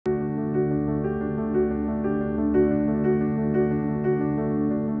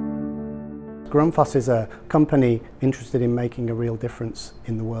Grundfos is a company interested in making a real difference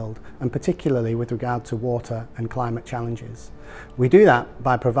in the world, and particularly with regard to water and climate challenges. We do that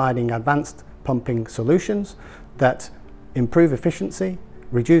by providing advanced pumping solutions that improve efficiency,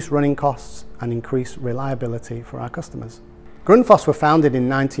 reduce running costs and increase reliability for our customers. Grundfos were founded in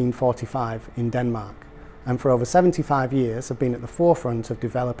 1945 in Denmark, and for over 75 years have been at the forefront of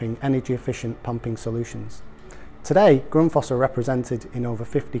developing energy-efficient pumping solutions. Today, Grundfos are represented in over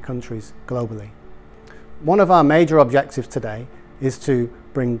 50 countries globally. One of our major objectives today is to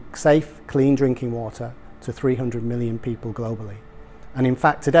bring safe, clean drinking water to 300 million people globally. And in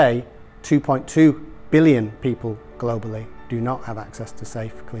fact today, 2.2 billion people globally do not have access to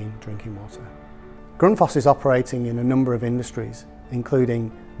safe, clean drinking water. Grundfos is operating in a number of industries,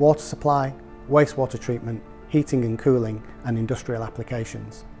 including water supply, wastewater treatment, heating and cooling, and industrial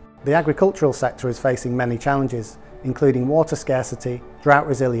applications. The agricultural sector is facing many challenges, including water scarcity, drought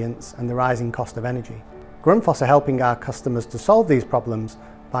resilience, and the rising cost of energy. Grundfos are helping our customers to solve these problems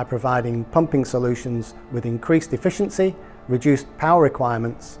by providing pumping solutions with increased efficiency, reduced power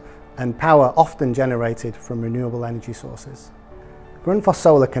requirements, and power often generated from renewable energy sources. Grundfos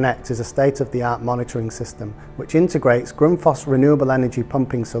Solar Connect is a state-of-the-art monitoring system which integrates Grundfos renewable energy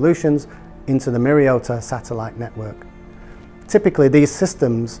pumping solutions into the Myriota satellite network. Typically, these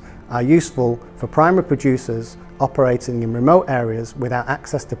systems are useful for primary producers operating in remote areas without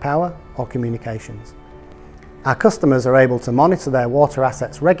access to power or communications. Our customers are able to monitor their water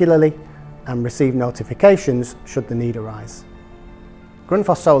assets regularly and receive notifications should the need arise.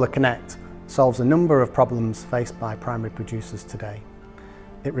 Grundfos Solar Connect solves a number of problems faced by primary producers today.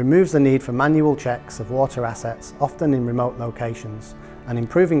 It removes the need for manual checks of water assets, often in remote locations, and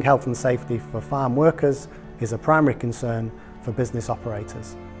improving health and safety for farm workers is a primary concern for business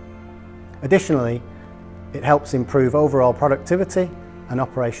operators. Additionally, it helps improve overall productivity and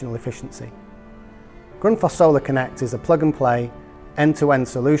operational efficiency. Grundfos Solar Connect is a plug-and-play, end-to-end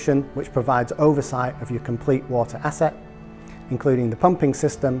solution which provides oversight of your complete water asset, including the pumping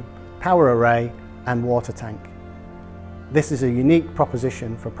system, power array, and water tank. This is a unique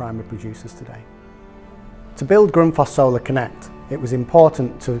proposition for primary producers today. To build Grundfos Solar Connect, it was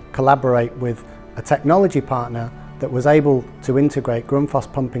important to collaborate with a technology partner that was able to integrate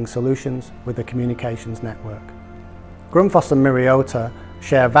Grundfos pumping solutions with the communications network. Grundfos and Myriota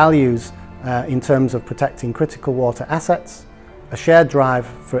share values in terms of protecting critical water assets, a shared drive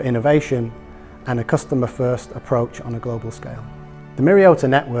for innovation, and a customer-first approach on a global scale. The Myriota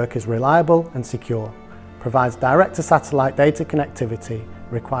network is reliable and secure, provides direct-to-satellite data connectivity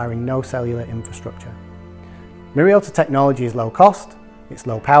requiring no cellular infrastructure. Myriota technology is low cost, it's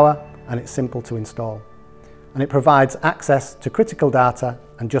low power, and it's simple to install. And it provides access to critical data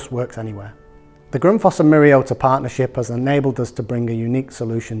and just works anywhere. The Grundfos and Myriota partnership has enabled us to bring a unique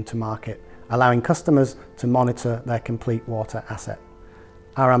solution to market, allowing customers to monitor their complete water asset.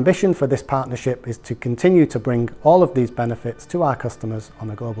 Our ambition for this partnership is to continue to bring all of these benefits to our customers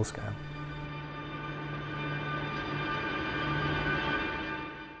on a global scale.